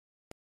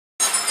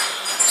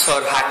So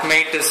our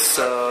Hacknight is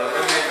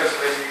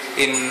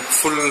in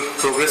full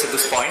progress at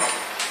this point.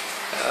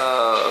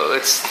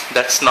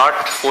 That's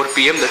not 4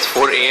 p.m. That's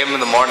 4 a.m.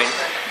 in the morning,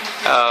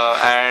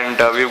 and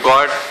we've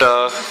got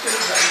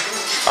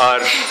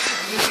our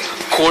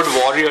code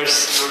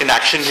warriors in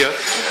action here.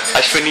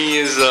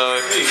 Ashwini is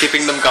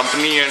keeping them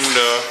company and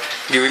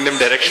giving them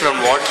direction on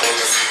what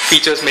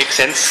features make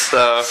sense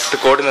to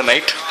code in the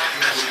night.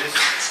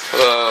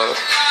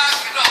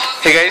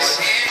 Hey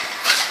guys,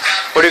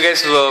 what are you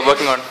guys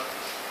working on?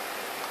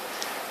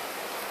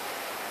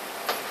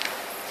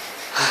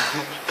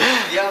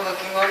 We are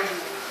working on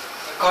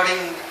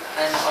recording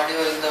and audio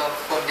in the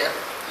PhoneGap,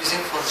 using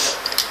PhoneGap.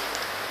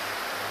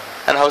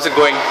 And how's it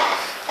going?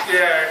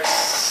 Yeah,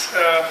 it's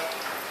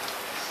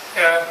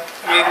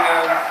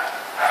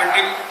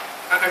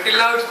until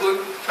now it's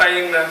going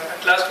fine.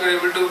 At last we were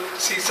able to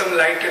see some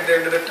light at the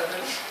end of the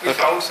tunnel. We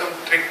found some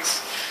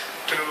tricks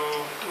to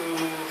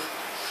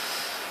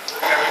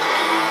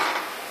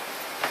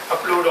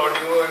upload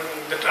audio and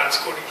the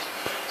transcoding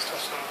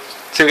stuff.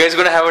 So you guys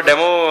going to have a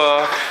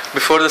demo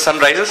before the sun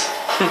rises?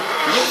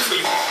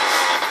 Hopefully.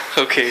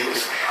 Okay.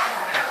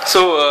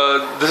 So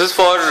this is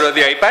for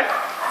the iPad?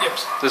 Yep.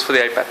 This is for the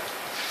iPad.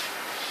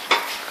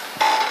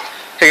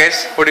 Hey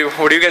guys, what are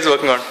you guys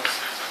working on?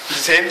 The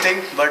same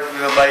thing, but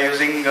by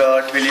using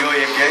Twilio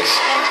APIs.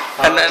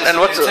 And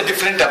what's it's a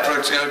different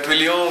approach.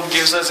 Twilio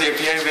gives us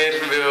API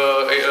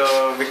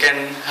where we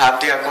can have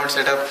the account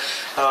set up,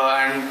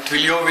 and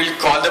Twilio will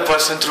call the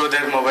person through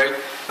their mobile.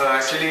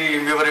 Actually,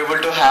 we were able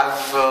to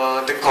have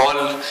the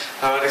call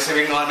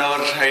receiving on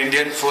our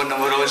Indian phone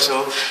number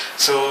also.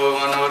 So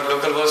on our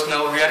local host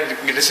now we are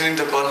receiving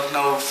the call.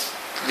 Now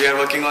we are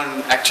working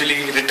on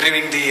actually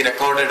retrieving the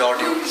recorded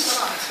audio.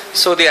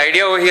 So the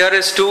idea over here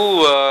is to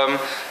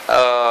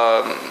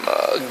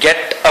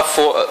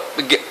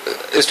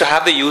is to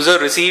have the user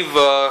receive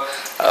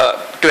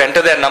to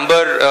enter their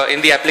number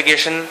in the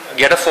application,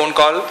 get a phone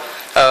call,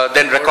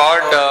 then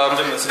record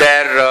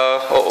their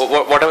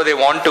whatever they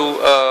want to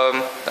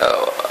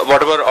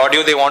whatever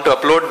audio they want to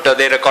upload.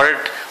 They record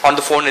it on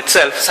the phone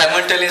itself.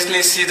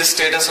 Simultaneously see the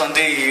status on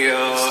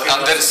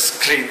the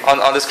screen.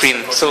 On the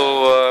screen.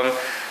 So.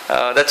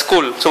 That's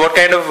cool. So what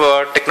kind of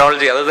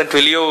technology other than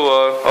Twilio,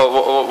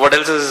 what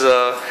else is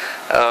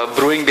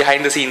brewing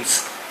behind the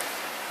scenes?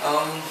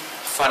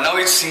 For now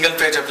it's single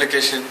page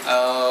application.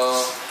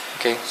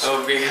 Okay.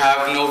 So we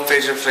have no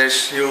page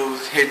refresh. You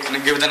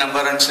give the number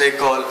and say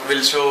call.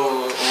 Will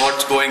show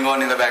what's going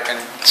on in the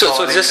backend.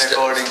 So it's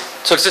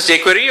just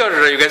jQuery, or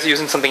are you guys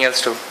using something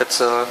else too? That's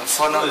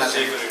for now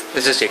nothing.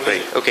 It's just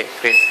jQuery. Okay,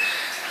 great.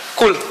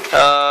 Cool.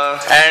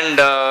 And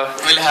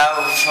we'll have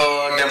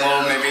a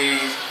demo maybe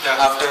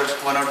after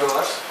 1 or 2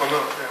 hours.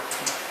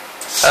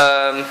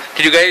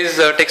 Did you guys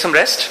take some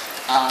rest?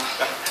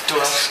 2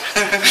 hours.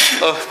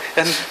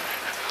 and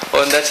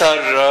that's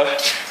our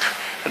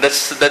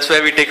that's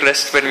where we take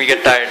rest when we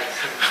get tired.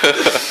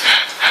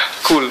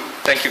 Cool.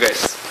 Thank you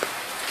guys.